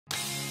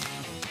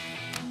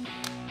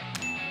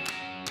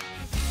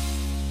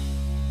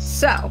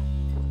So,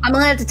 I'm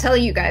gonna have to tell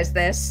you guys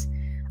this.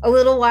 A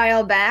little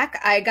while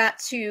back, I got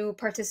to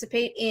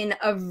participate in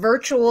a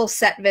virtual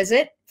set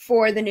visit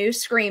for the new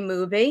Scream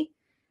movie,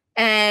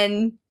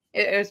 and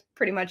it was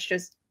pretty much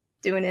just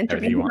doing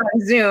interviews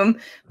on Zoom.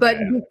 But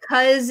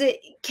because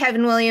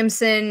Kevin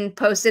Williamson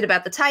posted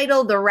about the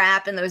title, the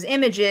rap, and those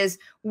images,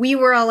 we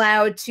were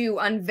allowed to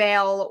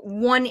unveil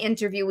one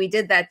interview we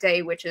did that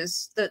day, which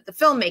is the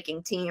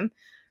filmmaking team,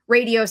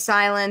 Radio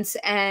Silence,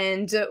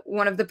 and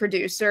one of the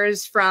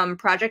producers from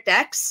Project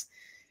X.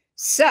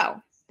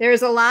 So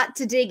there's a lot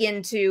to dig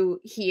into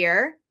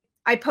here.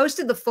 I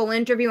posted the full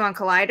interview on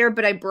Collider,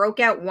 but I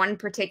broke out one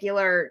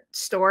particular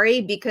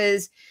story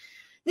because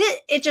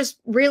it just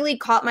really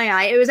caught my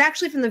eye. It was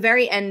actually from the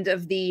very end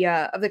of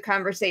the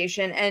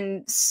conversation,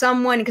 and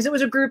someone, because it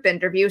was a group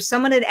interview,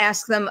 someone had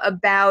asked them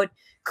about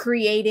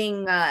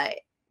creating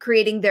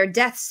their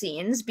death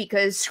scenes,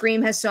 because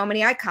Scream has so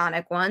many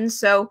iconic ones.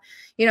 So,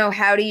 you know,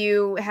 how do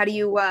you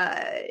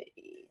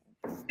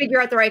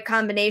figure out the right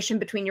combination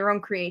between your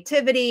own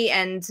creativity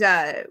and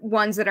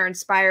ones that are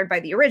inspired by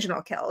the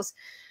original kills?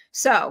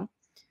 So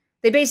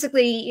they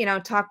basically, you know,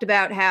 talked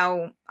about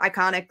how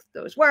iconic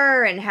those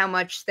were and how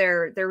much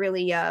they're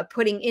really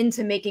putting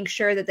into making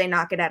sure that they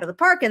knock it out of the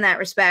park in that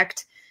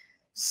respect.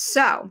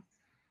 So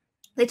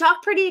they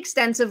talked pretty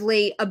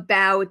extensively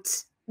about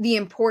the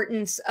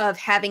importance of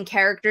having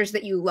characters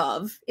that you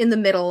love in the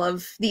middle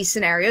of these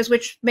scenarios,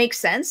 which makes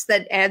sense.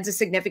 That adds a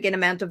significant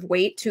amount of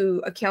weight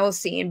to a kill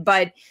scene.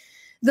 But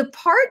the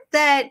part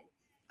that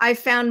I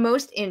found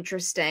most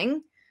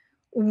interesting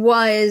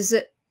was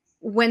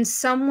when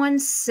someone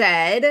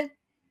said,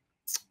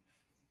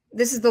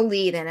 this is the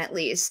lead in at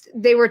least,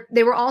 they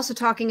were also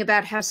talking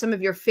about how some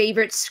of your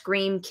favorite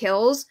Scream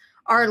kills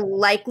are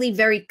likely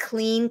very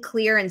clean,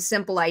 clear, and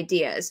simple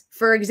ideas.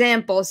 For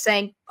example,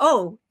 saying,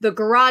 oh, the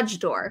garage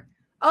door.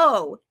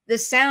 Oh, the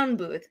sound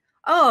booth.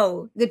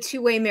 Oh, the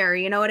two-way mirror.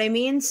 You know what I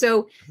mean?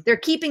 So they're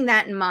keeping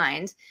that in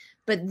mind.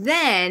 But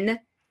then,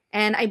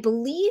 and I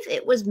believe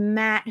it was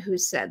Matt who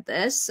said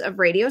this, of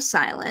Radio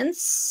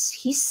Silence,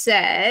 he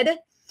said,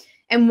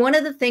 and one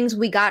of the things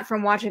we got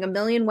from watching a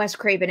million Wes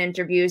Craven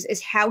interviews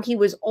is how he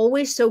was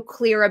always so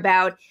clear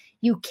about,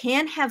 you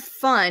can't have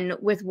fun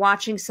with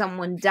watching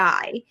someone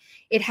die.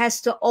 It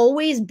has to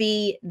always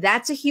be,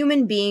 that's a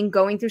human being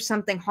going through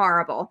something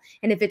horrible.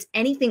 And if it's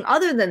anything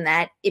other than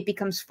that, it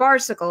becomes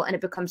farcical and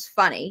it becomes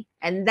funny.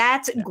 And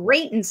that's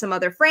great in some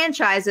other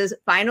franchises.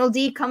 Final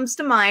D comes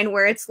to mind,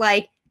 where it's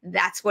like,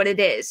 that's what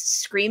it is.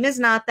 Scream is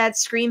not that.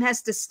 Scream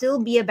has to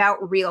still be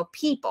about real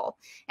people.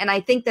 And I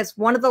think that's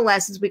one of the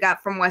lessons we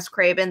got from Wes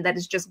Craven that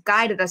has just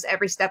guided us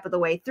every step of the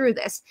way through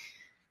this.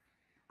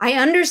 I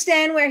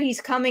understand where he's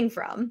coming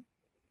from.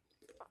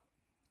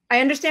 But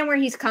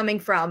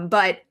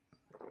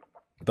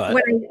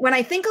when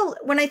I think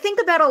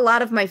about a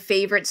lot of my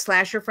favorite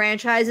slasher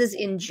franchises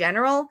in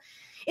general,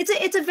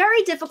 it's a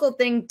very difficult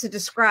thing to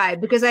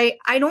describe, because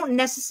I don't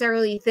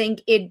necessarily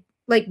think it,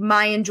 like,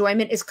 my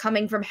enjoyment is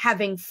coming from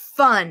having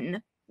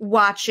fun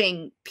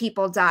watching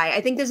people die. I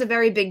think there's a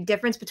very big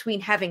difference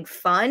between having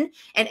fun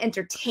and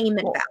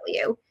entertainment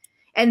value.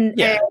 And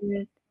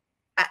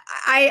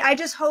I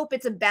just hope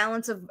it's a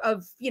balance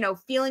of, you know,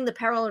 feeling the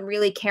peril and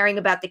really caring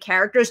about the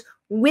characters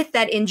with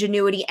that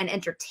ingenuity and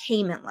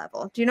entertainment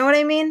level. Do you know what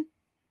I mean?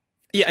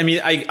 Yeah, I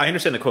mean, I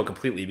understand the quote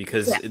completely,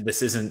 because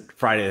this isn't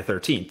Friday the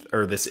 13th,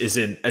 or this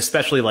isn't,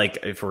 especially like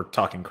if we're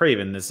talking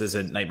Craven, this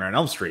isn't Nightmare on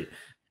Elm Street.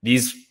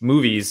 These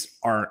movies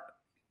aren't,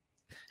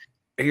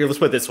 here, let's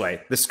put it this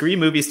way. The Scream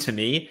movies, to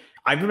me,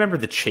 I remember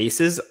the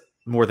chases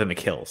more than the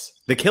kills.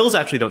 The kills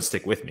actually don't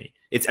stick with me.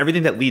 It's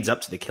everything that leads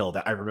up to the kill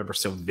that I remember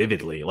so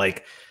vividly.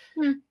 Like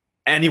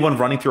anyone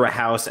running through a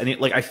house, and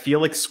like, I feel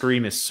like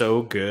Scream is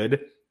so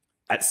good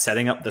at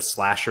setting up the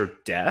slasher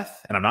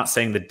death. And I'm not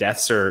saying the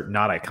deaths are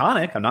not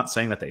iconic. I'm not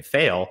saying that they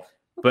fail,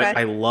 but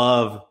I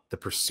love the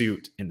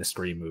pursuit in the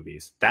Scream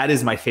movies. That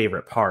is my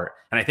favorite part.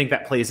 And I think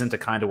that plays into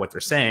kind of what they're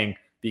saying,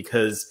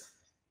 because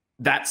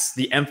that's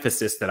the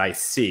emphasis that I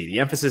see. The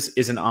emphasis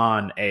isn't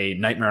on a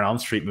Nightmare on Elm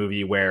Street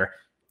movie where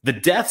the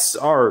deaths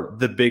are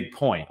the big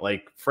point.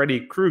 Like,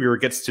 Freddy Krueger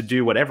gets to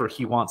do whatever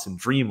he wants in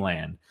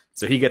Dreamland.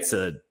 So he gets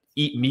to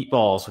eat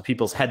meatballs with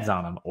people's heads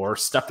on them, or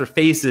stuff their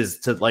faces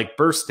to like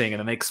bursting and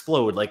then they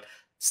explode. Like,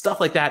 stuff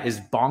like that is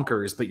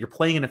bonkers, but you're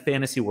playing in a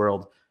fantasy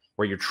world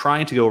where you're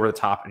trying to go over the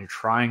top and you're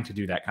trying to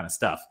do that kind of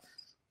stuff.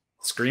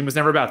 Scream was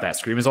never about that.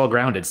 Scream is all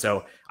grounded.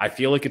 So I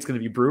feel like it's going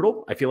to be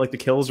brutal. I feel like the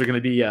kills are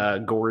going to be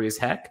gory as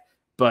heck.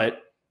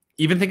 But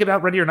even think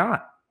about Ready or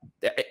Not.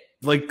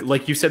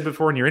 Like you said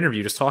before in your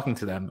interview, just talking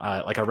to them,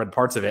 like I read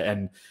parts of it,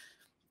 and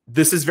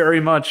this is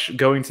very much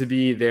going to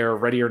be their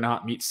Ready or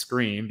Not meets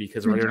Scream,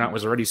 because Ready or Not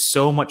was already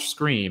so much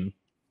Scream,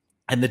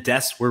 and the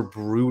deaths were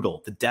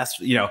brutal. The deaths,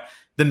 you know,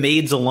 the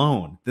maids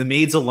alone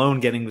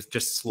getting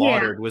just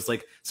slaughtered was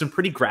like some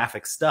pretty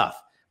graphic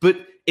stuff. But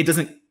it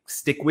doesn't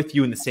stick with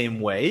you in the same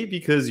way,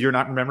 because you're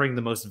not remembering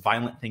the most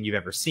violent thing you've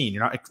ever seen.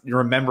 You're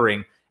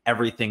remembering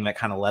everything that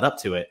kind of led up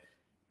to it.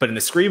 But in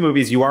the Scream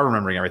movies, you are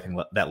remembering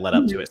everything that led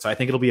up to it. So I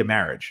think it'll be a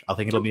marriage. I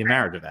think it'll be a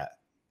marriage of that.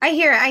 I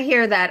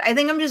hear that. I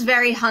think I'm just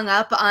very hung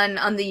up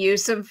on the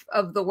use of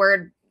the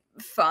word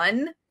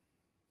fun.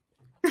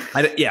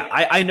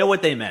 I know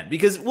what they meant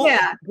because no,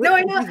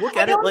 I know. Look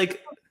at it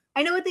like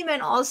I know what they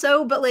meant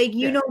also, but like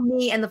you know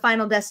me and the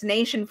Final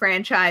Destination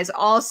franchise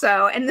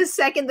also, and the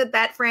second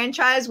that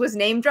franchise was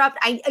name dropped,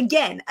 I like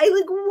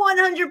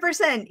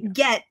 100%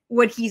 get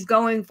what he's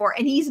going for,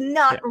 and he's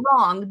not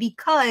wrong,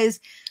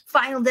 because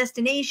Final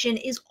Destination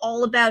is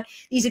all about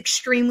these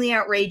extremely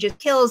outrageous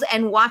kills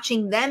and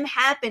watching them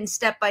happen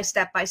step by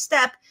step by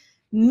step.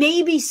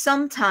 Maybe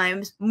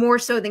sometimes more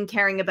so than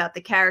caring about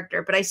the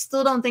character, but I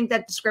still don't think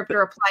that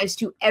descriptor applies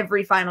to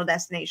every Final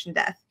Destination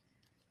death.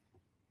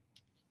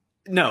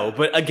 No,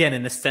 but again,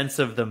 in the sense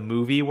of the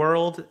movie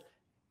world,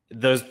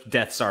 those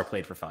deaths are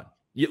played for fun.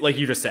 Like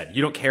you just said,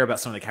 you don't care about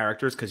some of the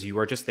characters because you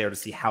are just there to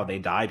see how they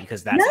die,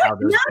 because that's how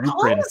those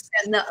blueprints.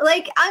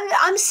 Like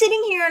I'm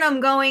sitting here and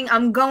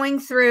I'm going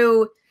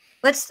through.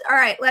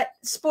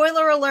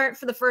 Spoiler alert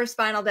for the first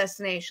Final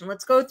Destination.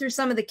 Let's go through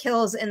some of the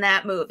kills in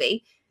that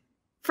movie.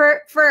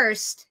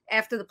 First,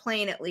 after the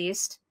plane, at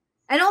least,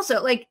 and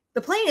also like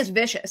the plane is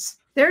vicious.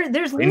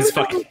 There's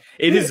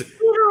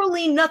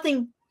literally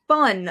nothing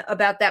fun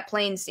about that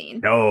plane scene.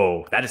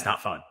 No, that is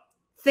not fun.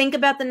 Think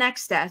about the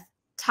next death,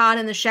 Todd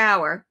in the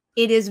shower.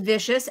 It is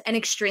vicious and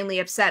extremely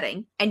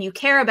upsetting, and you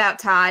care about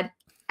Todd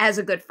as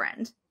a good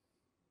friend.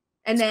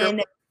 And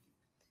then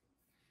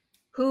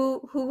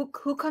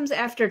who comes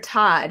after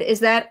Todd?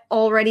 Is that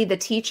already the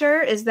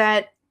teacher? Is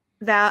that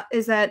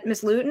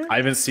Miss Luton? I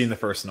haven't seen the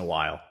first in a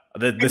while.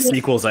 The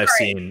sequels I've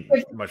seen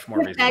much more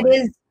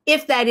recently.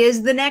 If that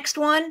is the next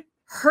one,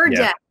 her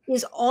death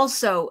is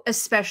also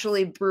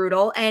especially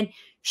brutal, and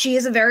she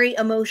is a very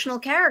emotional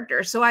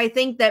character. So I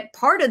think that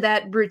part of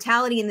that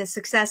brutality and the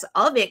success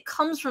of it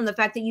comes from the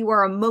fact that you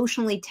are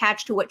emotionally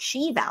attached to what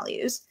she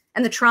values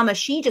and the trauma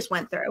she just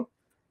went through.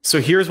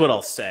 So here's what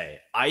I'll say.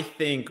 I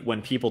think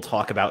when people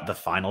talk about the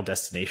Final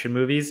Destination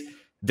movies,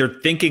 they're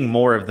thinking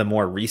more of the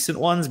more recent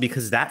ones,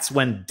 because that's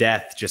when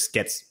death just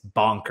gets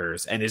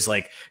bonkers and is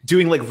like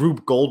doing like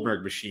Rube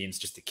Goldberg machines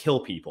just to kill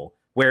people.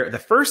 Where the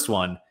first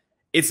one,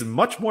 it's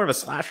much more of a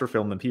slasher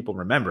film than people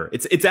remember.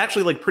 It's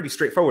actually like pretty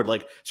straightforward.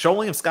 Like Sean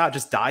William Scott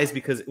just dies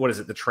because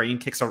the train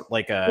kicks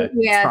like a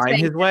sign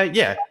his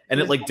way, and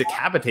it like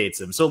decapitates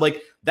him. So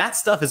like that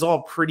stuff is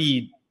all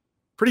pretty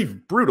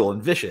brutal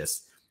and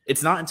vicious.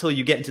 It's not until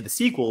you get into the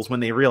sequels when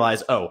they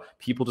realize, oh,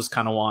 people just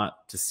kind of want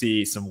to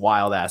see some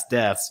wild ass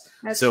deaths.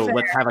 Let's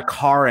have a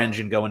car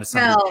engine go into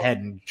somebody's head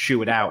and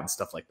chew it out and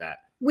stuff like that.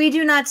 We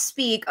do not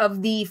speak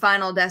of the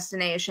Final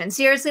Destination.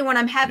 Seriously, when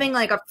I'm having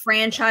like a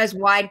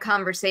franchise-wide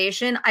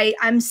conversation,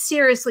 I'm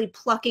seriously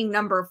plucking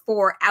number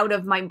 4 out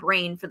of my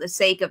brain for the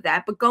sake of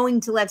that. But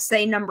going to, let's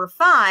say, number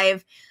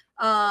 5,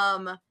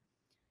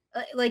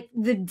 like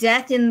the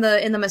death in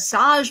the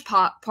massage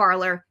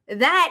parlor,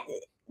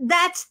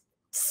 that's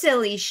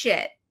silly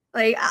shit.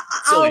 Like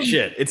silly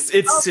shit.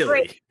 It's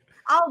silly.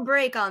 I'll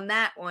break on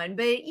that one,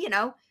 but you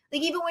know.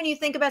 Like, even when you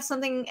think about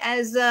something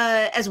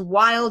as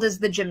wild as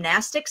the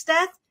gymnastics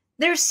death,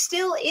 there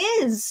still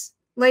is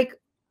like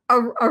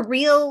a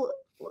real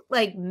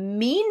like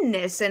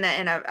meanness and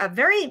a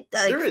very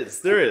like,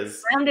 there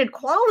is grounded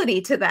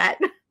quality to that.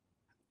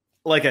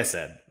 Like I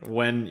said,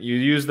 when you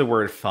use the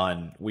word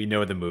fun, we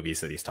know the movies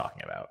that he's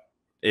talking about.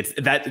 It's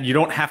that you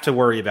don't have to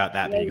worry about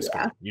that being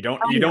screwed. You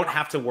don't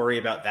have to worry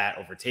about that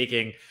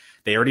overtaking.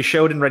 They already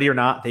showed in Ready or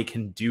Not they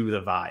can do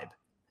the vibe,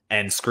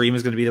 and Scream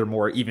is going to be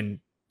their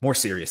even more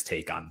serious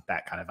take on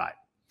that kind of vibe.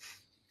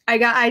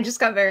 I just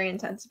got very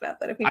intense about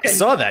that. I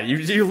saw that.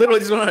 You literally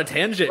just went on a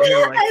tangent.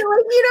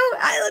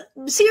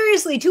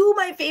 Seriously, 2 of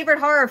my favorite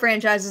horror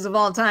franchises of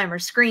all time are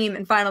Scream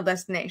and Final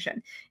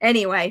Destination.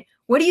 Anyway,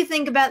 what do you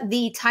think about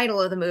the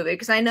title of the movie?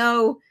 Because I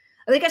know,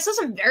 like, I saw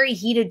some very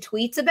heated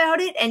tweets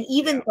about it, and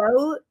even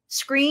though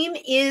Scream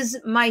is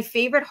my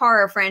favorite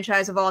horror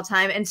franchise of all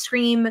time, and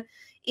Scream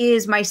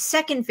is my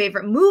second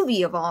favorite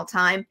movie of all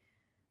time,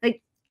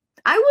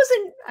 I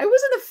wasn't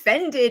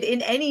offended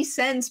in any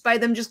sense by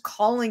them just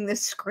calling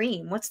this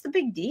Scream. What's the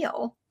big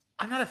deal?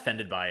 I'm not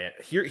offended by it.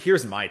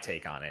 Here's my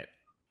take on it.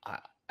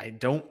 I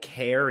don't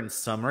care in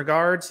some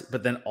regards,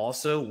 but then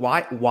also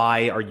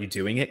why are you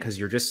doing it? Because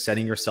you're just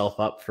setting yourself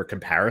up for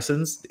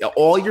comparisons.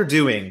 All you're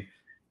doing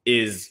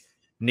is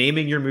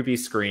naming your movie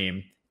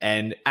Scream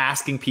and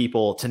asking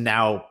people to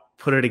now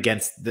put it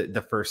against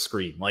the first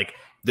Scream. Like,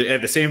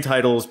 the same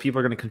titles, people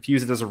are going to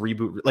confuse it as a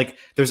reboot. Like,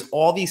 there's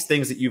all these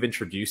things that you've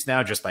introduced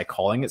now just by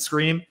calling it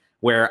Scream,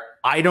 where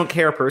I don't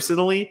care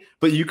personally,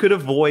 but you could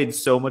avoid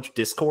so much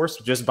discourse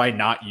just by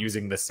not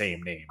using the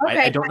same name. Okay.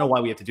 I don't know why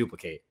we have to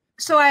duplicate.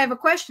 So I have a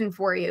question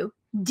for you.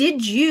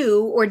 Did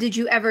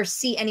you ever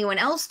see anyone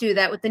else do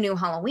that with the new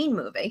Halloween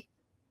movie?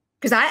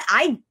 Because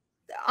I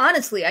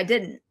honestly, I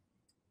didn't.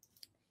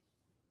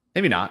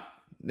 Maybe not.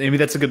 Maybe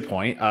that's a good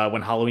point.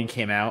 When Halloween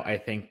came out, I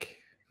think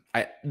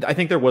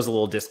there was a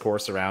little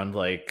discourse around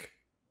like,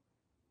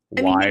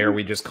 why are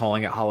we just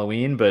calling it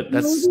Halloween? But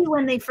that's maybe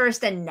when they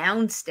first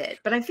announced it.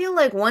 But I feel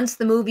like once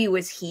the movie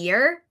was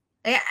here,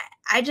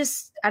 I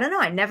just, I don't know.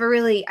 I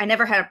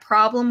never had a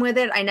problem with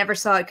it. I never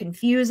saw it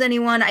confuse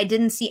anyone. I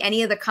didn't see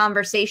any of the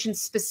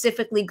conversations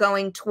specifically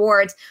going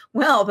towards,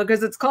 well,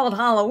 because it's called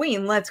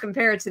Halloween, let's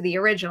compare it to the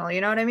original.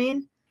 You know what I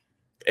mean?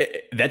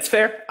 That's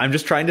fair. I'm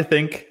just trying to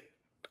think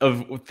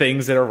of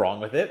things that are wrong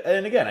with it.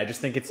 And again, I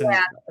just think it's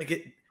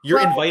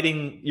you're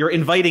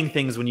inviting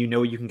things when you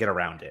know you can get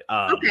around it.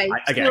 Okay.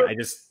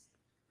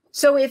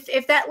 So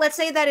if that, let's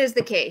say that is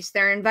the case,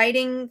 they're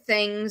inviting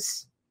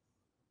things.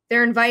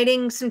 They're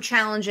inviting some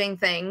challenging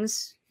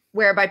things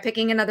where by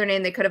picking another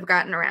name, they could have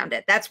gotten around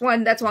it. That's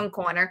one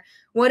corner.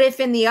 What if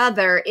in the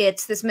other,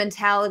 it's this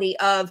mentality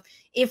of,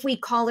 if we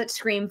call it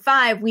Scream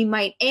 5, we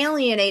might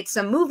alienate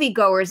some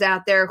moviegoers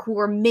out there who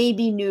are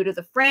maybe new to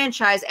the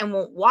franchise and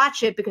won't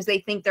watch it because they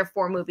think they're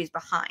 4 movies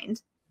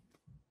behind.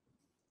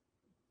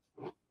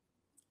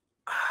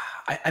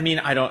 I mean,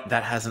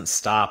 that hasn't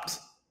stopped.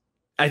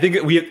 I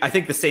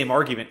think the same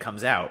argument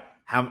comes out.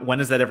 When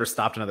has that ever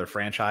stopped another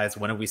franchise?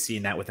 When have we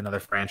seen that with another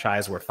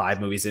franchise where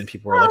 5 movies in,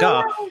 people were like,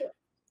 oh.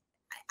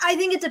 I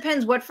think it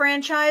depends what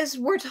franchise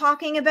we're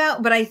talking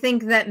about, but I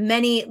think that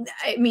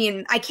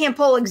I can't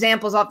pull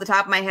examples off the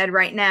top of my head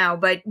right now,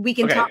 but we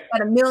can talk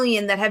about a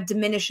million that have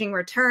diminishing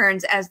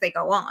returns as they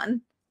go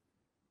on.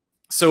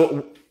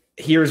 So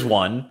here's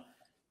one,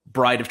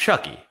 Bride of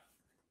Chucky.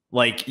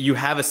 Like, you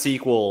have a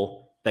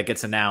sequel that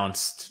gets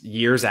announced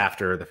years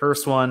after the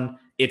first one.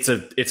 It's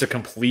a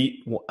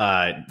complete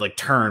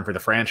turn for the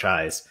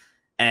franchise,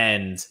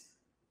 and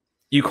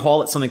you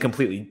call it something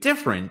completely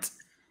different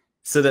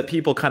so that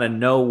people kind of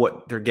know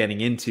what they're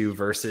getting into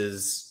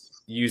versus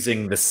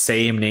using the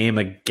same name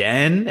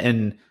again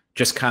and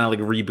just kind of like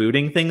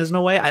rebooting things in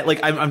a way.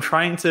 I'm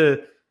trying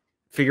to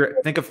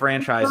think of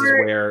franchises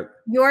where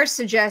you're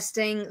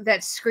suggesting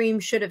that Scream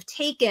should have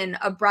taken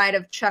a Bride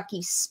of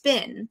Chucky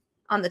spin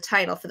on the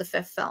title for the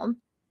 5th film.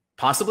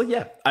 Possibly,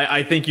 yeah.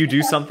 I think you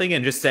do something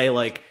and just say,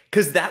 like,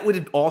 because that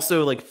would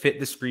also like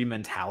fit the Scream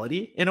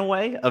mentality in a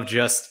way of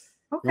just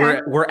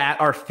we're at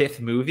our 5th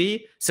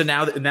movie, so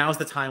now's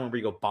the time when we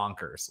go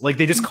bonkers. Like,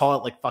 they just call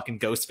it like fucking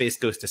Ghostface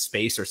Goes to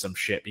Space or some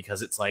shit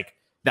because it's like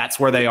that's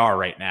where they are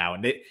right now,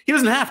 and he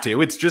doesn't have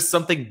to. It's just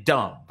something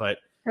dumb, but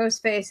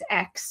Ghostface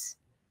X.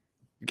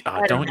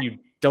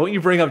 Don't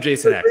you bring up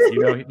Jason X?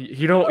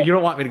 You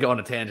don't want me to go on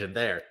a tangent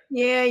there.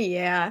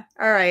 Yeah.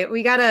 All right,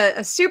 we got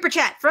a super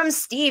chat from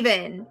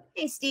Steven.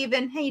 Hey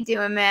Steven, how you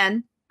doing,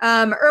 man?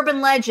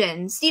 Urban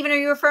Legend. Steven, are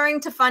you referring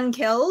to Fun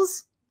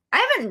Kills?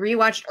 I haven't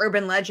rewatched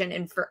Urban Legend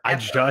in forever. I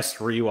just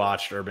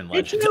rewatched Urban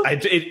Legend.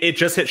 It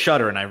just hit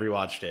Shudder and I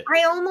rewatched it.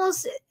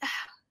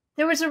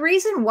 There was a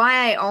reason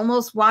why I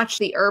almost watched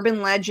the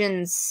Urban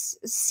Legends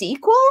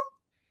sequel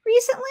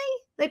recently.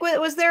 Like,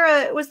 was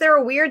there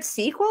a weird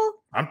sequel?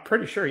 I'm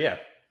pretty sure, yeah.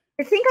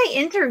 I think I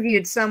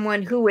interviewed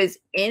someone who was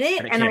in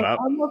it, and I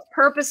almost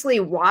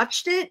purposely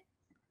watched it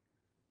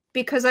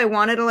because I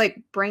wanted to like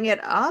bring it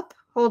up.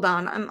 Hold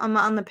on, I'm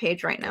on the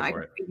page right now. I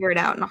can figure it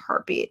out in a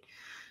heartbeat,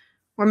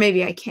 or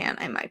maybe I can't.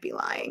 I might be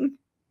lying.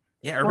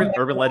 Yeah,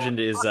 Urban Legend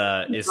is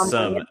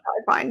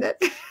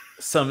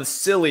some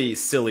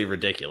silly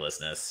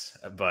ridiculousness,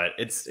 but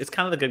it's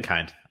kind of the good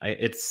kind.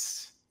 I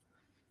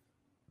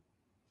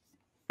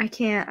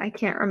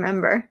can't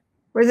remember.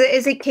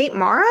 Is it Kate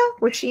Mara?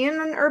 Was she in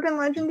an Urban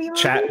Legend?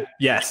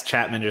 Yes,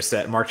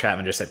 Mark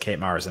Chapman just said Kate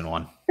Mara's in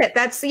one.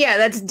 That's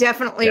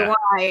definitely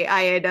why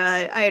I had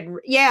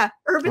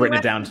Urban written Legend,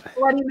 it down.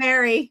 Bloody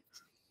Mary.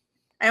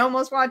 I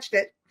almost watched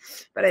it,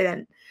 but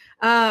I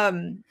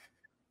didn't.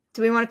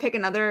 Do we want to pick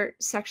another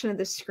section of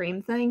the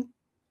Scream thing?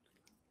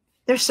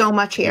 There's so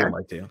much here. I'd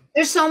like to.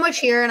 There's so much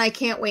here, and I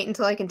can't wait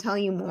until I can tell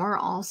you more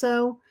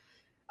also.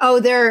 Oh,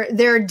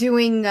 they're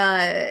doing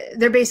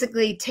they're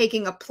basically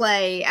taking a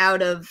play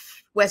out of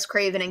Wes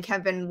Craven and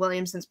Kevin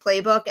Williamson's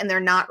playbook, and they're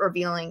not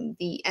revealing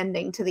the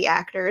ending to the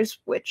actors,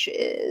 which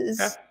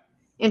is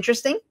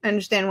interesting. I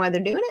understand why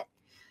they're doing it.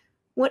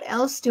 What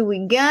else do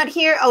we got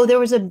here? Oh, there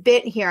was a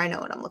bit here. I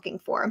know what I'm looking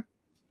for.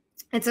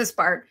 It's this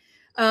part.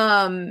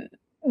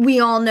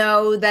 We all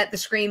know that the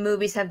Scream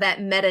movies have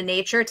that meta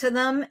nature to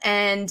them,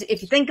 and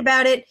if you think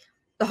about it,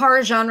 the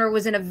horror genre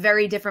was in a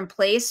very different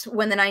place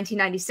when the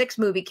 1996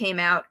 movie came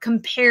out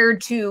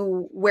compared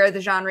to where the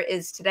genre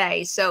is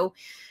today. So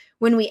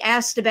when we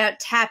asked about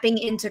tapping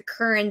into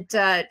current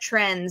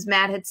trends,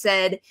 Matt had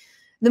said,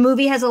 the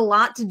movie has a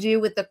lot to do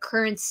with the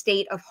current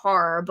state of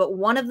horror, but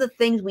one of the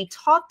things we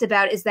talked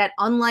about is that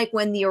unlike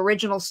when the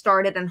original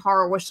started and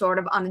horror was sort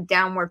of on a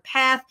downward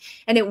path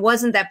and it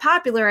wasn't that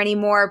popular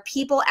anymore,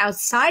 people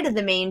outside of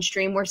the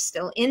mainstream were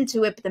still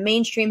into it, but the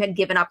mainstream had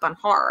given up on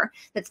horror.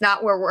 That's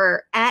not where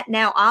we're at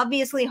now.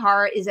 Obviously,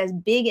 horror is as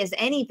big as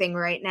anything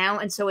right now,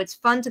 and so it's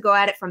fun to go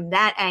at it from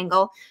that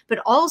angle, but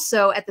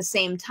also at the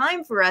same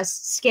time for us,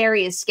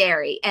 scary is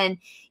scary, and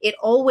it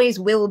always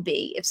will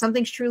be. If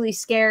something's truly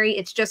scary,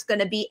 it's just going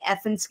to be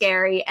effing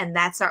scary, and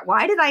that's our...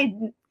 Why did I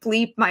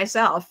bleep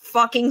myself?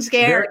 Fucking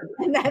scary.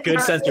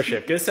 Good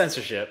censorship. Good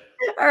censorship.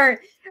 All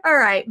All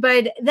right,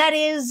 but that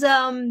is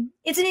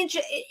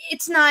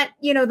it's not,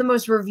 the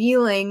most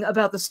revealing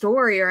about the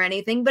story or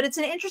anything, but it's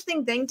an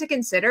interesting thing to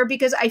consider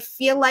because I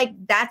feel like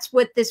that's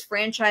what this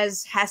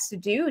franchise has to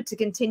do to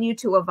continue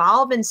to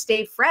evolve and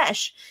stay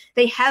fresh.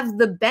 They have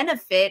the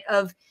benefit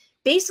of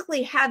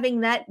basically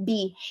having that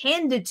be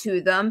handed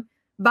to them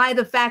by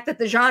the fact that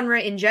the genre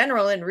in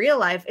general in real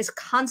life is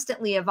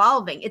constantly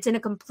evolving. It's in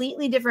a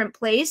completely different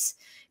place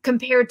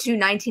compared to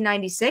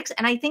 1996.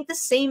 And I think the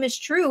same is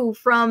true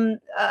from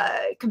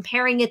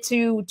comparing it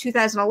to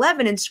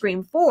 2011 and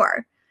Scream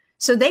 4.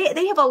 So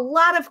they have a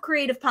lot of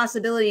creative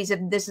possibilities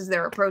if this is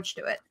their approach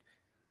to it.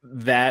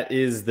 That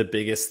is the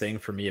biggest thing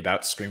for me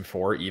about Scream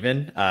 4,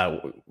 even.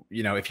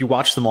 If you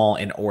watch them all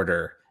in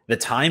order, the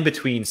time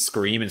between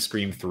Scream and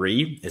Scream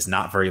 3 is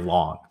not very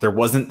long. There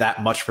wasn't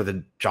that much for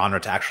the genre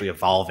to actually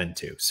evolve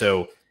into.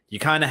 So you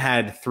kind of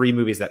had 3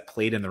 movies that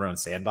played in their own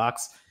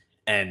sandbox.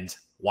 And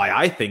why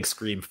I think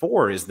Scream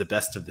 4 is the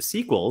best of the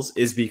sequels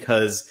is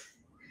because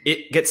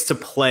it gets to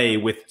play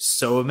with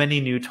so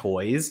many new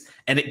toys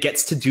and it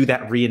gets to do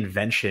that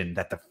reinvention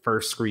that the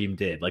first Scream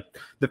did. Like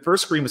the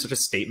first Scream was such a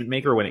statement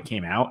maker when it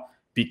came out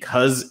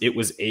because it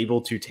was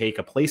able to take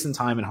a place in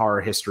time in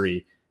horror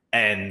history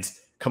and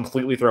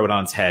completely throw it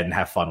on its head and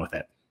have fun with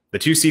it. The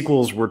 2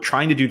 sequels were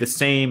trying to do the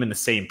same in the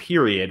same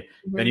period.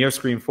 Mm-hmm. Then you have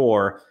Scream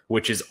 4,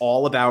 which is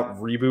all about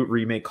reboot,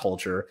 remake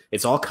culture.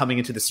 It's all coming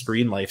into the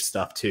screen life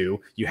stuff too.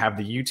 You have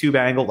the YouTube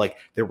angle. Like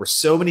there were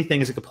so many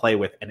things it could play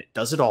with and it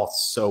does it all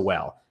so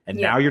well. And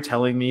now you're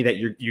telling me that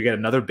you get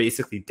another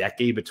basically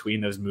decade between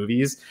those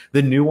movies.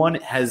 The new one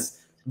has,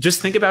 just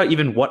think about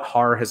even what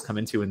horror has come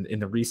into in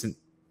the recent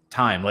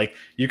time. Like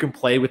you can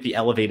play with the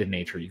elevated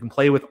nature. You can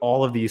play with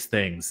all of these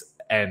things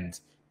and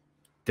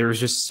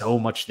there's just so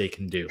much they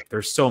can do.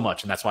 There's so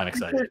much, and that's why I'm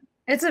excited.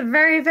 It's a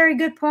very, very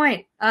good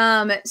point.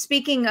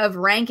 Speaking of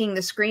ranking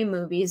the Scream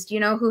movies, do you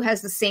know who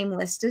has the same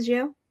list as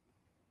you?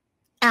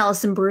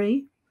 Alison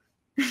Brie.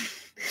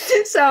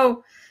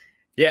 So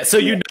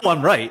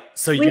I'm right.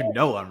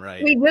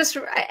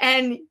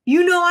 And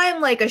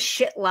I'm like a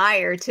shit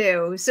liar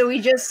too. So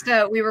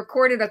we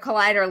recorded a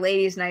Collider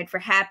Ladies Night for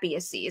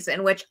Happiest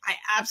Season, which I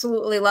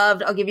absolutely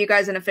loved. I'll give you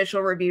guys an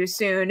official review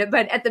soon.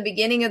 But at the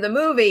beginning of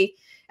the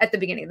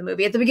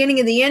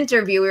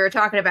interview, we were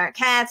talking about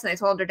cats, and I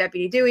told her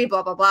Deputy Dewey,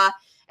 blah, blah, blah.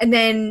 And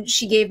then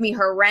she gave me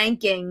her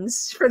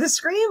rankings for the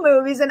Scream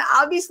movies, and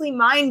obviously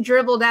mine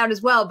dribbled out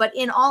as well. But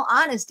in all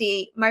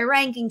honesty, my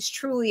rankings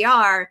truly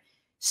are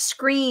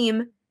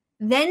Scream,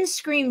 then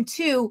Scream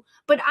 2,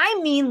 but I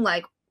mean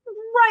like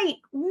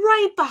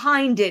right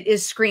behind it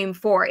is Scream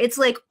 4. It's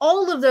like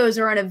all of those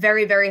are on a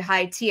very, very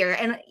high tier.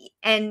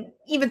 And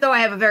even though I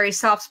have a very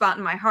soft spot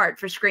in my heart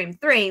for Scream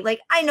 3, like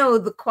I know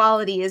the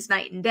quality is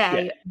night and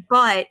day,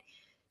 but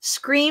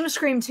Scream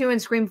 2,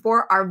 and Scream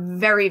 4 are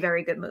very,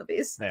 very good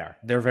movies. They are.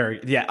 They're very,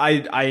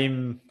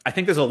 I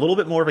think there's a little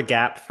bit more of a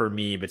gap for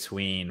me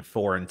between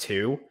 4 and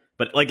 2,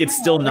 but like it's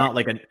still not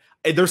like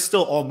they're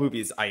still all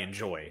movies I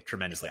enjoy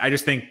tremendously. I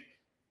just think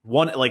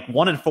 1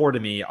 and 4 to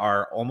me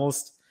are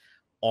almost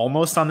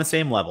on the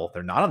same level.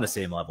 They're not on the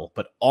same level,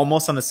 but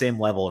almost on the same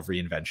level of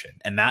reinvention.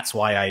 And that's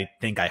why I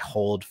think I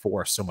hold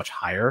 4 so much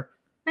higher.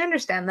 I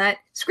understand that.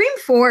 Scream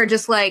 4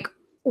 just like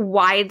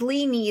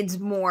widely needs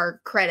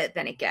more credit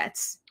than it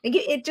gets.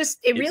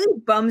 It really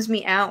bums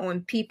me out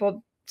when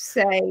people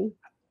say.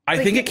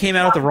 I think it came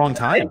out at the wrong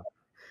time.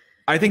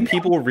 I think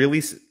people were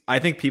really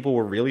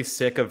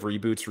sick of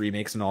reboots,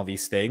 remakes, and all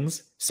these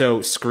things.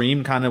 So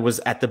Scream kind of was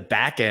at the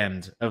back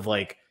end of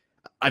like,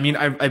 I mean,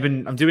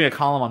 I'm doing a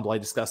column on Bloody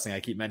Disgusting. I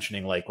keep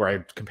mentioning like where I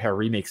compare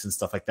remakes and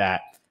stuff like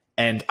that.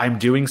 And I'm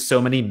doing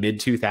so many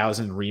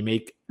mid-2000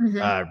 remake,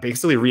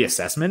 basically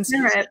reassessments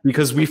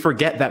because we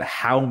forget that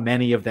how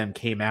many of them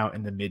came out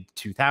in the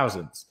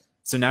mid-2000s.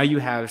 So now you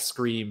have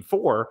Scream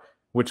 4,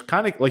 which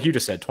kind of, like you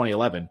just said,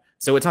 2011.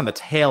 So it's on the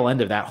tail end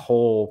of that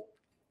whole,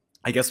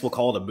 I guess we'll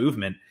call it a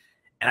movement.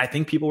 And I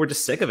think people were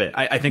just sick of it.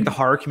 I think the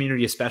horror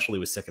community especially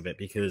was sick of it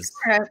because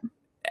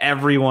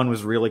everyone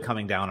was really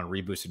coming down on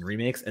reboots and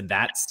remakes. And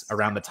that's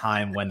around the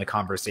time when the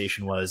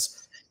conversation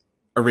was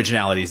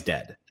originality is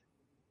dead.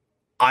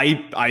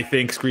 I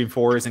think Scream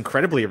 4 is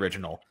incredibly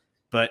original,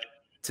 but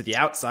to the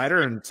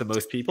outsider and to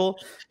most people,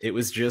 it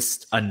was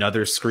just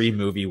another Scream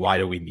movie. Why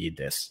do we need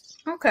this?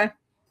 Okay.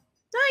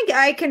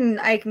 I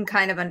can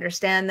kind of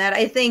understand that.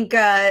 I think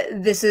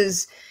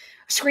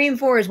Scream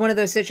 4 is one of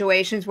those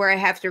situations where I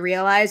have to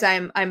realize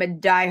I'm a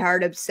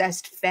diehard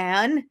obsessed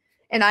fan.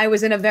 And I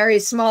was in a very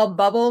small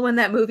bubble when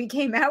that movie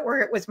came out where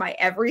it was my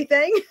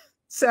everything.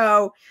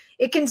 So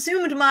it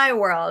consumed my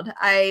world.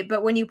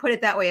 But when you put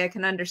it that way, I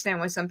can understand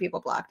why some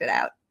people blocked it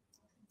out.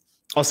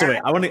 Also, wait,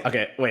 I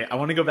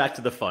want to go back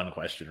to the fun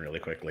question really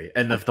quickly.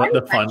 And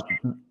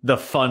the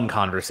fun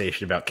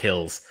conversation about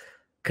kills.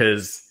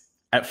 Because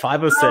at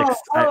 5:06,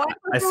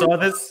 I saw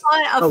this.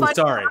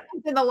 Sorry.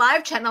 In the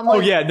live chat. I'm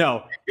like, yeah,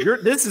 no.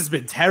 This has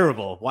been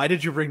terrible. Why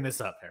did you bring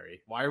this up, Perri?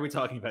 Why are we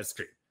talking about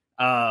Scream?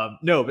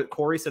 No, but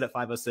Corey said at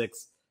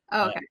 5:06.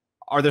 Okay.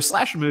 Are there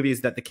slasher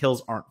movies that the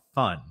kills aren't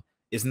fun?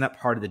 Isn't that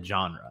part of the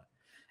genre?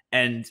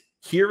 And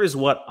here is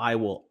what I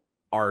will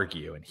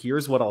argue, and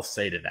here's what I'll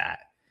say to that.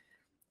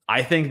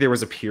 I think there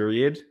was a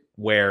period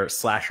where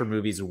slasher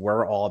movies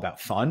were all about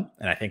fun,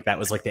 and I think that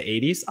was like the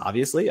 80s,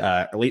 obviously,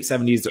 late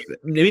 70s,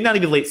 maybe not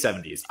even late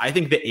 70s. I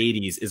think the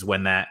 80s is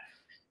when that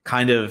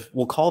kind of,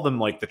 we'll call them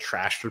like the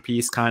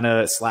trasher-piece kind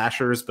of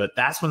slashers, but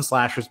that's when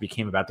slashers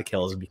became about the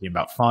kills and became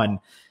about fun.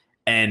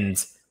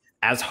 And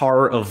as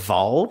horror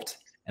evolved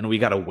and we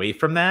got away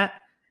from that,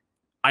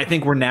 I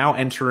think we're now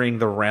entering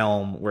the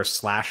realm where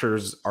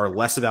slashers are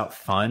less about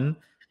fun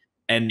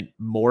and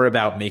more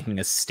about making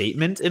a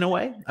statement in a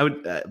way. I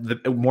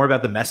would more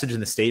about the message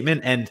and the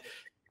statement. And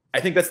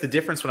I think that's the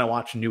difference when I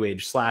watch New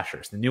Age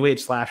slashers. The New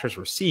Age slashers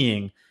we're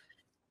seeing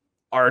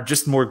are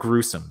just more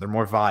gruesome. They're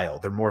more vile.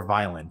 They're more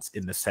violent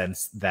in the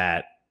sense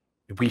that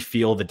we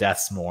feel the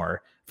deaths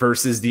more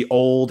versus the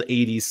old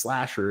 80s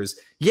slashers.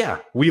 Yeah,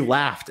 we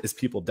laughed as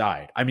people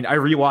died. I mean, I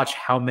rewatch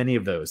how many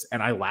of those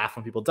and I laugh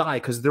when people die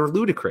because they're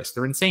ludicrous.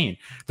 They're insane.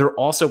 They're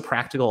also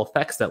practical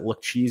effects that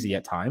look cheesy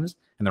at times.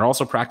 And they're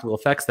also practical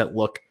effects that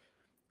look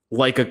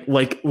like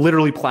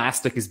literally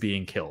plastic is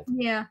being killed.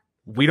 Yeah.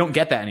 We don't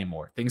get that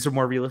anymore. Things are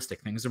more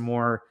realistic. Things are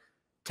more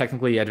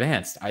technically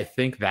advanced. I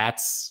think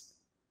that's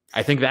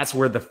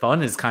where the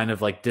fun is kind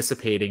of like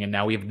dissipating, and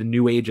now we have the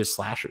new age of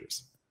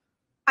slashers.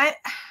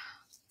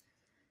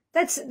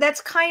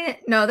 That's kind of,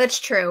 no, that's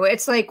true.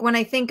 It's like when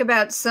I think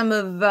about some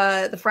of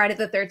the Friday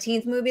the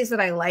 13th movies that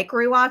I like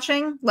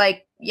rewatching,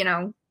 like, you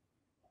know,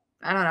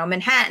 I don't know,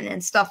 Manhattan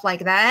and stuff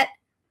like that.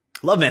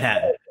 Love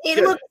Manhattan. It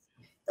looks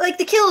like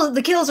the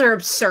kills are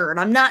absurd.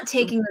 I'm not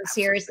taking them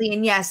seriously.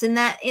 And yes, in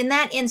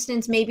that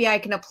instance, maybe I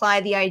can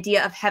apply the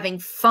idea of having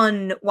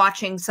fun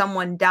watching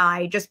someone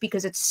die just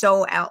because it's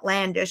so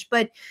outlandish.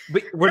 But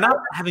we're not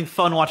having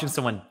fun watching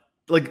someone,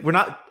 like, we're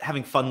not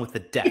having fun with the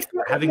death.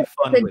 We're having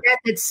fun with the death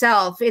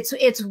itself.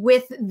 It's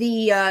with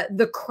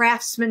the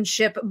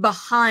craftsmanship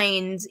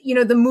behind, you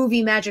know, the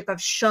movie magic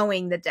of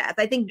showing the death.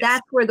 I think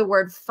that's where the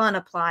word fun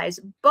applies.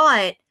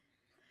 But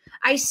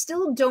I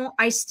still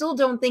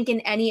don't think in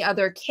any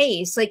other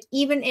case, like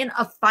even in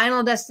a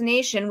Final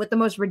Destination with the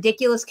most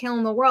ridiculous kill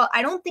in the world,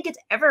 I don't think it's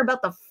ever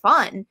about the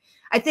fun.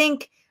 I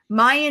think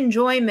my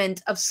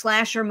enjoyment of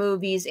slasher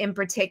movies in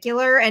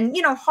particular, and,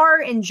 you know,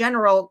 horror in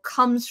general,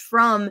 comes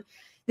from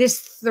this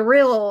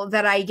thrill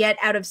that I get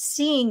out of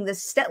seeing the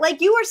step,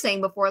 like you were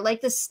saying before, like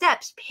the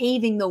steps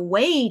paving the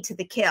way to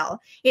the kill.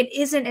 It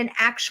isn't an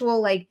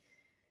actual like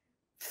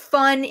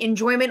fun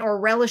enjoyment or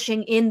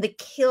relishing in the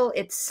kill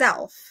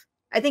itself.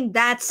 I think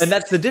that's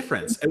the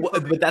difference.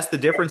 But that's the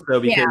difference, though,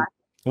 because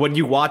when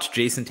you watch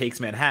Jason Takes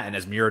Manhattan,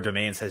 as Mirror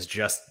Domains has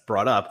just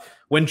brought up,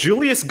 when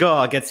Julius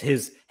Gaw gets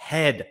his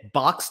head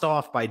boxed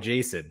off by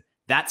Jason,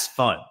 that's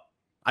fun.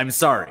 I'm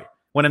sorry.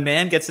 When a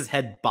man gets his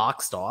head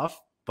boxed off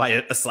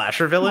by a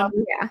slasher villain,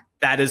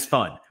 that is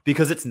fun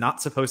because it's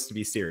not supposed to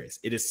be serious.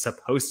 It is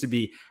supposed to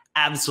be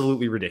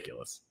absolutely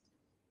ridiculous.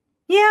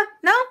 Yeah,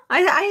 no,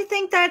 I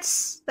think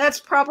that's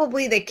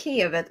probably the key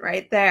of it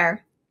right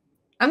there.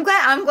 I'm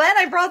glad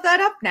I brought that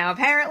up now.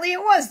 Apparently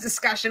it was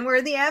discussion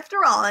worthy after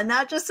all, and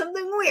not just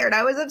something weird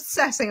I was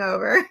obsessing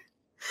over.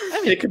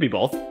 I mean, it could be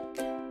both.